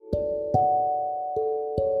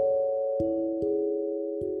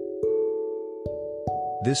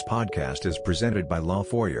This podcast is presented by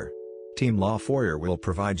LawFoyer. Team LawFoyer will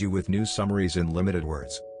provide you with news summaries in limited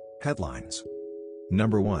words. Headlines.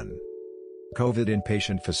 Number 1. COVID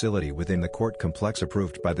inpatient facility within the court complex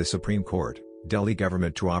approved by the Supreme Court, Delhi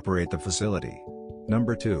government to operate the facility.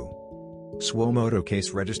 Number 2. Swomoto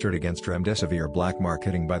case registered against remdesivir black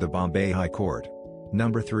marketing by the Bombay High Court.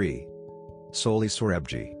 Number 3. Soli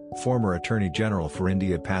Sorebji, former Attorney General for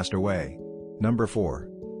India, passed away. Number 4.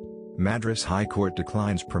 Madras High Court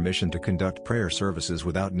declines permission to conduct prayer services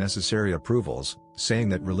without necessary approvals, saying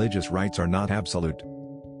that religious rights are not absolute.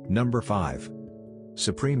 Number 5.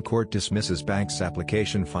 Supreme Court dismisses banks'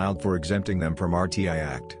 application filed for exempting them from RTI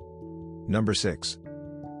Act. Number 6.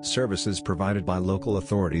 Services provided by local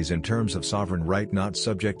authorities in terms of sovereign right not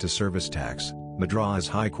subject to service tax, Madras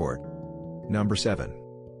High Court. Number 7.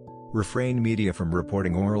 Refrain media from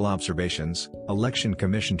reporting oral observations, Election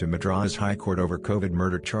Commission to Madras High Court over COVID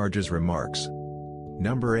murder charges remarks.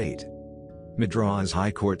 Number 8. Madras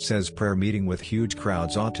High Court says prayer meeting with huge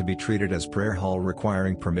crowds ought to be treated as prayer hall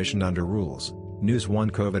requiring permission under rules. News 1.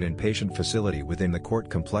 COVID inpatient facility within the court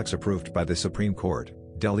complex approved by the Supreme Court,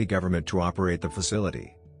 Delhi government to operate the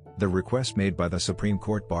facility. The request made by the Supreme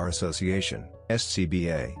Court Bar Association,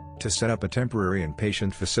 SCBA, to set up a temporary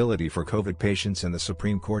inpatient facility for COVID patients in the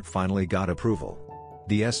Supreme Court finally got approval.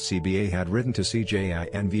 The SCBA had written to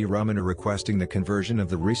CJINV Ramana requesting the conversion of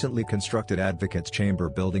the recently constructed Advocates Chamber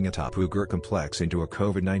building atop Ugar complex into a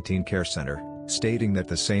COVID-19 care center, stating that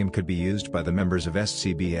the same could be used by the members of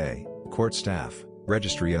SCBA, court staff,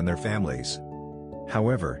 registry and their families.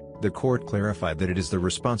 However, the court clarified that it is the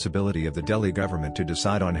responsibility of the Delhi government to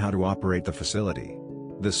decide on how to operate the facility.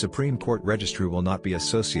 The Supreme Court registry will not be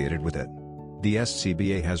associated with it. The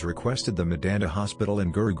SCBA has requested the Medanta Hospital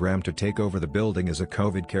in Gurugram to take over the building as a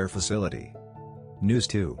COVID care facility. News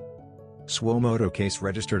 2. Swomoto case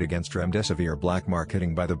registered against remdesivir black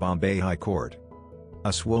marketing by the Bombay High Court. A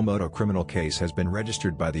Swomoto criminal case has been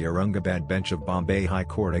registered by the Aurangabad bench of Bombay High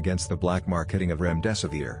Court against the black marketing of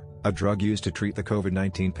remdesivir, a drug used to treat the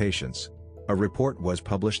COVID-19 patients. A report was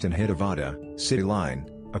published in Hitavada, City Line,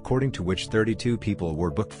 according to which 32 people were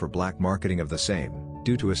booked for black marketing of the same,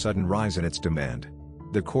 due to a sudden rise in its demand.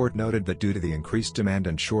 The court noted that due to the increased demand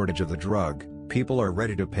and shortage of the drug, people are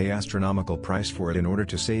ready to pay astronomical price for it in order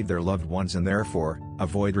to save their loved ones and therefore,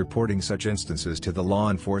 avoid reporting such instances to the law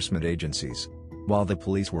enforcement agencies. While the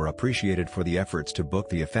police were appreciated for the efforts to book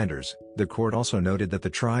the offenders, the court also noted that the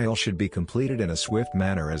trial should be completed in a swift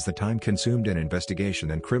manner as the time consumed in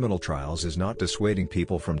investigation and criminal trials is not dissuading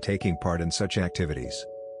people from taking part in such activities.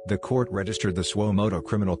 The court registered the Swomoto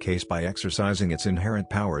criminal case by exercising its inherent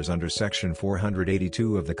powers under Section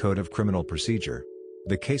 482 of the Code of Criminal Procedure.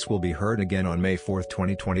 The case will be heard again on May 4,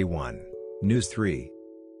 2021. News 3.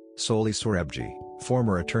 Soli Sorebji,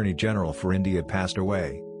 former Attorney General for India, passed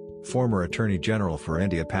away. Former Attorney General for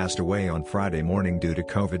India passed away on Friday morning due to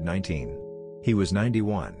COVID-19. He was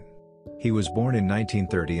 91. He was born in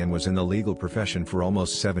 1930 and was in the legal profession for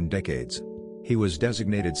almost 7 decades. He was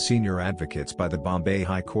designated Senior Advocate by the Bombay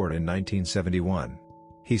High Court in 1971.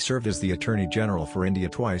 He served as the Attorney General for India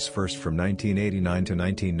twice, first from 1989 to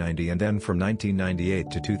 1990 and then from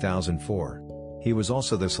 1998 to 2004. He was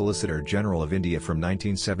also the Solicitor General of India from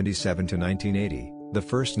 1977 to 1980, the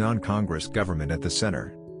first non-Congress government at the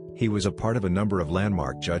centre. He was a part of a number of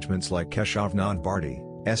landmark judgments like Keshav Nand Bharti,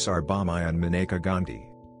 S.R. Bommai and Maneka Gandhi.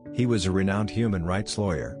 He was a renowned human rights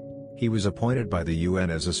lawyer. He was appointed by the UN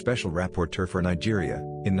as a special rapporteur for Nigeria,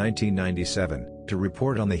 in 1997, to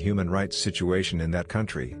report on the human rights situation in that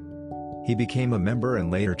country. He became a member and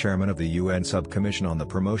later chairman of the UN Subcommission on the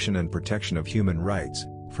Promotion and Protection of Human Rights,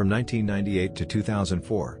 from 1998 to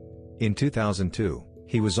 2004. In 2002,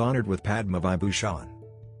 he was honored with Padma Vibhushan.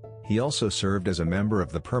 He also served as a member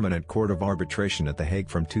of the Permanent Court of Arbitration at The Hague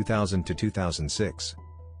from 2000 to 2006.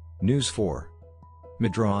 News 4.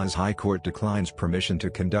 Madras High Court declines permission to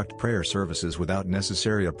conduct prayer services without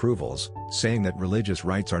necessary approvals, saying that religious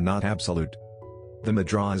rights are not absolute. The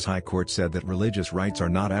Madras High Court said that religious rights are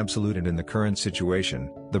not absolute and in the current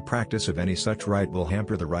situation, the practice of any such right will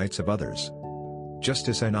hamper the rights of others.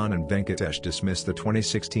 Justice Anand Venkatesh dismissed the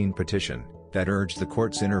 2016 petition that urged the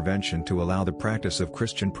court's intervention to allow the practice of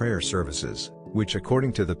Christian prayer services, which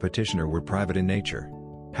according to the petitioner were private in nature.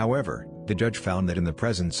 However, the judge found that in the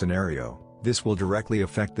present scenario, this will directly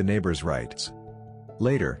affect the neighbor's rights.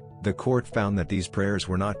 Later, the court found that these prayers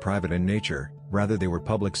were not private in nature, rather they were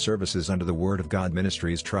public services under the Word of God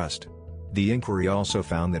Ministries Trust. The inquiry also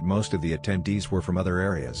found that most of the attendees were from other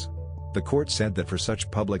areas. The court said that for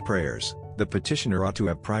such public prayers, the petitioner ought to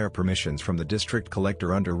have prior permissions from the district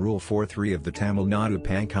collector under Rule 4.3 of the Tamil Nadu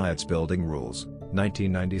Panchayats Building Rules,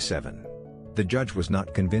 1997. The judge was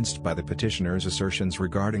not convinced by the petitioner's assertions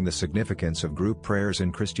regarding the significance of group prayers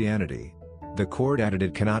in Christianity. The court added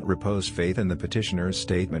it cannot repose faith in the petitioner's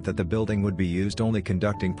statement that the building would be used only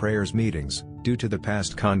conducting prayers meetings, due to the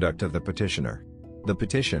past conduct of the petitioner. The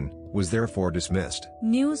petition was therefore dismissed.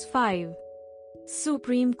 News 5.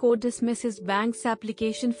 Supreme Court dismisses bank's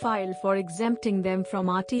application filed for exempting them from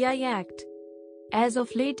RTI Act. As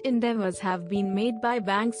of late, endeavors have been made by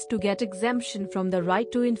banks to get exemption from the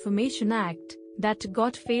Right to Information Act, that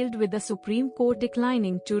got failed with the Supreme Court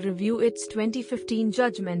declining to review its 2015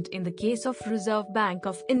 judgment in the case of Reserve Bank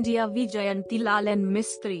of India v Jayanti Lal and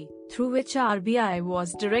Mistry, through which RBI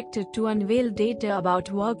was directed to unveil data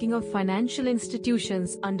about working of financial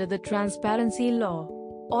institutions under the transparency law.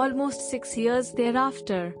 Almost 6 years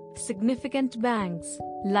thereafter, significant banks,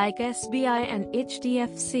 like SBI and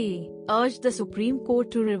HDFC, urged the Supreme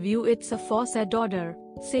Court to review its aforesaid order,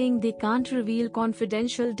 saying they can't reveal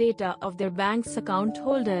confidential data of their bank's account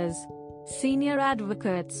holders. Senior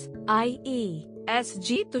advocates, i.e.,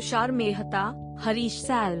 S.G. Tushar Mehta, Harish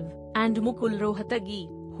Salve, and Mukul Rohatagi,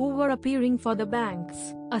 who were appearing for the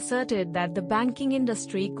banks, asserted that the banking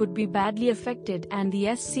industry could be badly affected and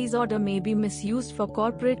the SC's order may be misused for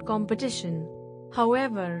corporate competition.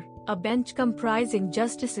 However, a bench comprising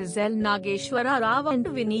Justices L. Nageshwara Rao and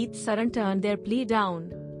Vineet Saran turned their plea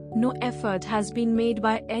down. No effort has been made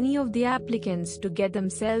by any of the applicants to get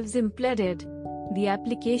themselves impleaded. The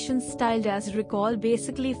applications styled as recall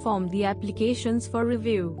basically form the applications for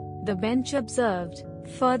review, the bench observed,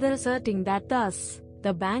 further asserting that thus,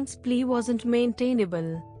 the bank's plea wasn't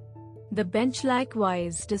maintainable. The bench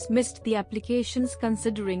likewise dismissed the applications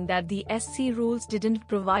considering that the SC rules didn't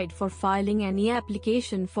provide for filing any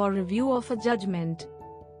application for review of a judgment.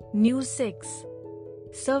 News 6.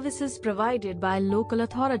 Services provided by local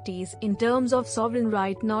authorities in terms of sovereign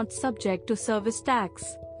right not subject to service tax,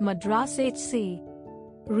 Madras HC.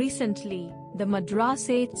 Recently, the Madras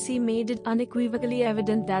HC made it unequivocally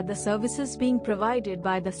evident that the services being provided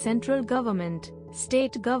by the central government,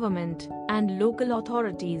 state government, and local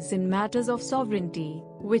authorities in matters of sovereignty,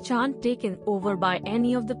 which aren't taken over by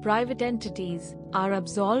any of the private entities, are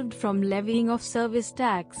absolved from levying of service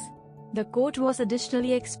tax. The court was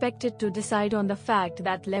additionally expected to decide on the fact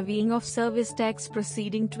that levying of service tax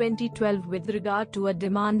proceeding 2012 with regard to a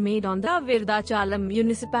demand made on the Virdachalam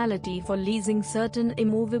municipality for leasing certain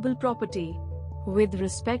immovable property. With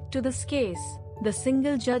respect to this case, the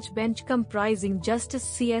single-judge bench comprising Justice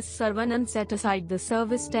C.S. Saravanan set aside the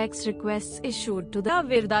service tax requests issued to the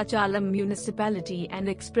Virdachalam municipality and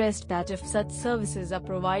expressed that if such services are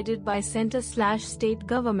provided by centre/state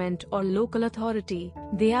government or local authority,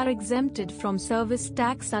 they are exempted from service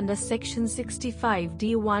tax under Section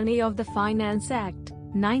 65D1A of the Finance Act,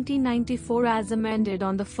 1994 as amended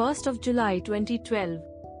on 1 July 2012.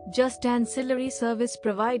 Just ancillary service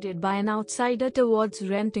provided by an outsider towards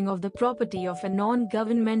renting of the property of a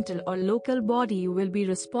non-governmental or local body will be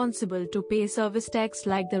responsible to pay service tax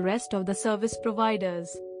like the rest of the service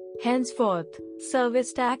providers. Henceforth,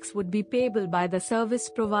 service tax would be payable by the service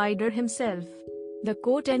provider himself. The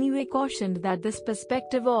court anyway cautioned that this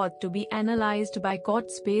perspective ought to be analyzed by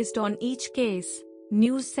courts based on each case.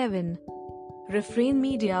 News 7. Refrain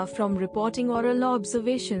media from reporting oral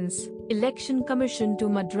observations, Election Commission to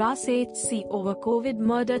Madras HC over COVID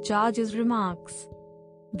murder charges remarks.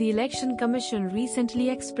 The Election Commission recently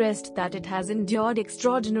expressed that it has endured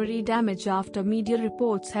extraordinary damage after media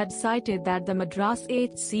reports had cited that the Madras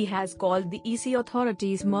HC has called the EC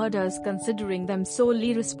authorities murders considering them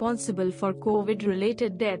solely responsible for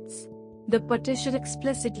COVID-related deaths. The petition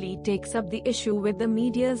explicitly takes up the issue with the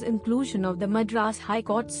media's inclusion of the Madras High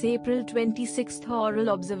Court's April 26 oral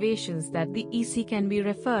observations that the EC can be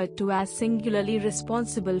referred to as singularly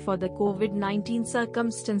responsible for the COVID-19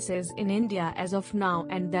 circumstances in India as of now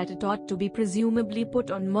and that it ought to be presumably put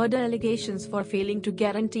on murder allegations for failing to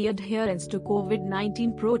guarantee adherence to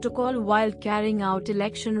COVID-19 protocol while carrying out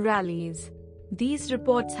election rallies. These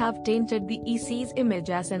reports have tainted the EC's image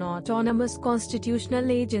as an autonomous constitutional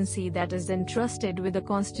agency that is entrusted with the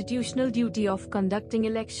constitutional duty of conducting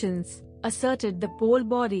elections, asserted the poll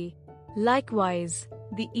body. Likewise,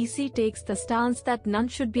 the EC takes the stance that none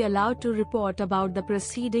should be allowed to report about the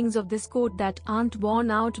proceedings of this court that aren't borne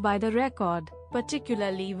out by the record,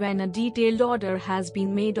 particularly when a detailed order has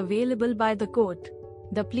been made available by the court.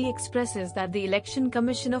 The plea expresses that the Election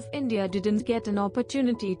Commission of India didn't get an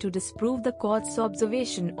opportunity to disprove the court's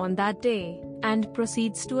observation on that day, and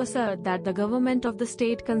proceeds to assert that the government of the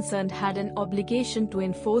state concerned had an obligation to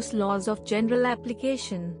enforce laws of general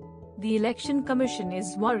application. The Election Commission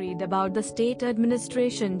is worried about the state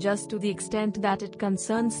administration just to the extent that it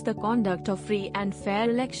concerns the conduct of free and fair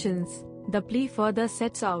elections. The plea further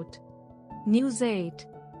sets out. News 8.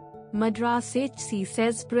 Madras HC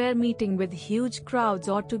says prayer meeting with huge crowds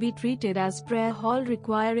ought to be treated as prayer hall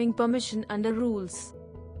requiring permission under rules.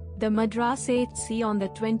 The Madras HC on the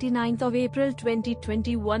 29th of April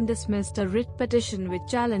 2021 dismissed a writ petition which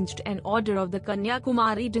challenged an order of the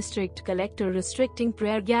Kanyakumari district collector restricting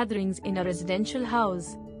prayer gatherings in a residential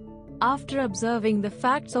house. After observing the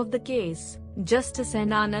facts of the case, Justice N.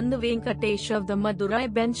 Anand Venkatesh of the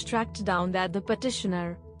Madurai bench tracked down that the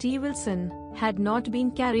petitioner, T. Wilson, had not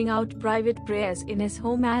been carrying out private prayers in his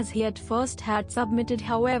home as he at first had submitted,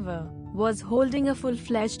 however, was holding a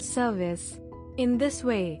full-fledged service. In this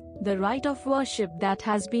way, the right of worship that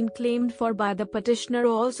has been claimed for by the petitioner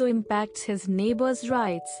also impacts his neighbor's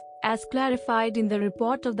rights, as clarified in the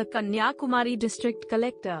report of the Kanyakumari district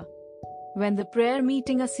collector. When the prayer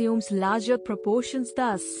meeting assumes larger proportions,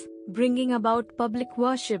 thus bringing about public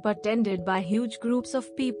worship attended by huge groups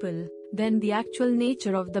of people, then the actual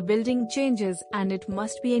nature of the building changes and it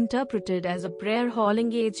must be interpreted as a prayer hall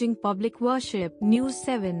engaging public worship. News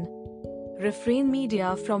 7. Refrain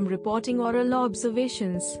media from reporting oral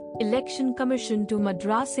observations. Election Commission to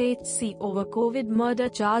Madras HC over COVID murder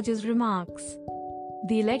charges remarks.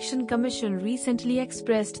 The Election Commission recently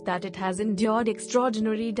expressed that it has endured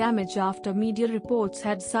extraordinary damage after media reports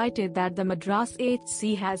had cited that the Madras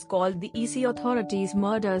HC has called the EC authorities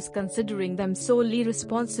murders, considering them solely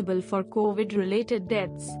responsible for COVID-related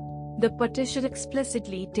deaths. The petition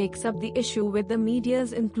explicitly takes up the issue with the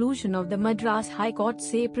media's inclusion of the Madras High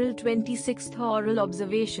Court's April 26 oral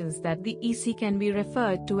observations that the EC can be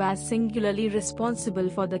referred to as singularly responsible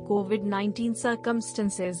for the COVID-19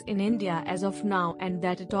 circumstances in India as of now, and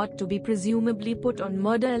that it ought to be presumably put on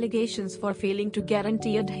murder allegations for failing to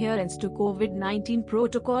guarantee adherence to COVID-19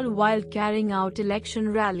 protocol while carrying out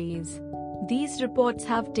election rallies. These reports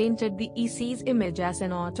have tainted the EC's image as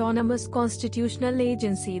an autonomous constitutional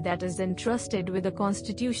agency that is entrusted with the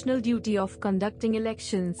constitutional duty of conducting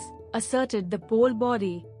elections, asserted the poll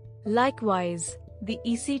body. Likewise, the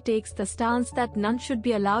EC takes the stance that none should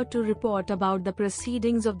be allowed to report about the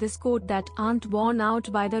proceedings of this court that aren't borne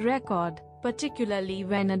out by the record, particularly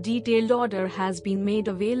when a detailed order has been made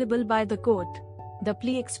available by the court. The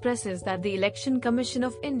plea expresses that the Election Commission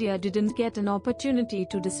of India didn't get an opportunity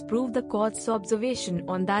to disprove the court's observation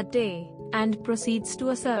on that day, and proceeds to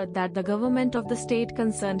assert that the government of the state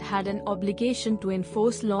concerned had an obligation to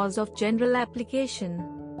enforce laws of general application.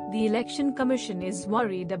 The Election Commission is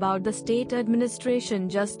worried about the state administration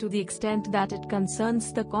just to the extent that it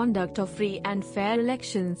concerns the conduct of free and fair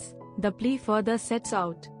elections, the plea further sets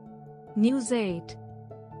out. News 8.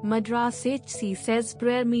 Madras HC says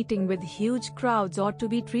prayer meeting with huge crowds ought to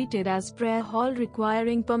be treated as prayer hall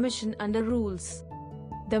requiring permission under rules.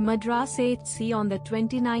 The Madras HC on the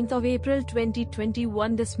 29th of April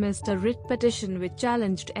 2021 dismissed a writ petition which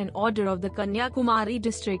challenged an order of the Kanyakumari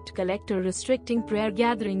district collector restricting prayer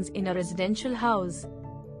gatherings in a residential house.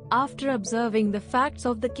 After observing the facts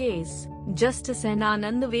of the case, Justice N.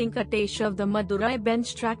 Anand Venkatesh of the Madurai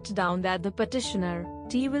bench tracked down that the petitioner,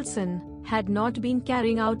 T. Wilson, had not been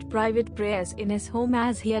carrying out private prayers in his home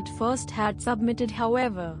as he at first had submitted,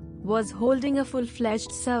 however, was holding a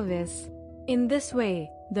full-fledged service. In this way,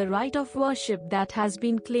 the right of worship that has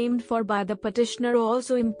been claimed for by the petitioner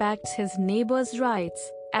also impacts his neighbor's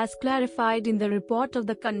rights, as clarified in the report of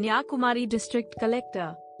the Kanyakumari district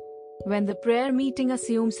collector. When the prayer meeting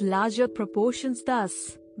assumes larger proportions,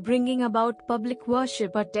 thus bringing about public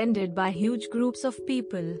worship attended by huge groups of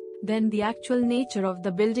people, then the actual nature of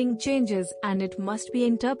the building changes and it must be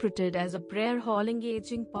interpreted as a prayer hall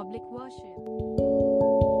engaging public worship.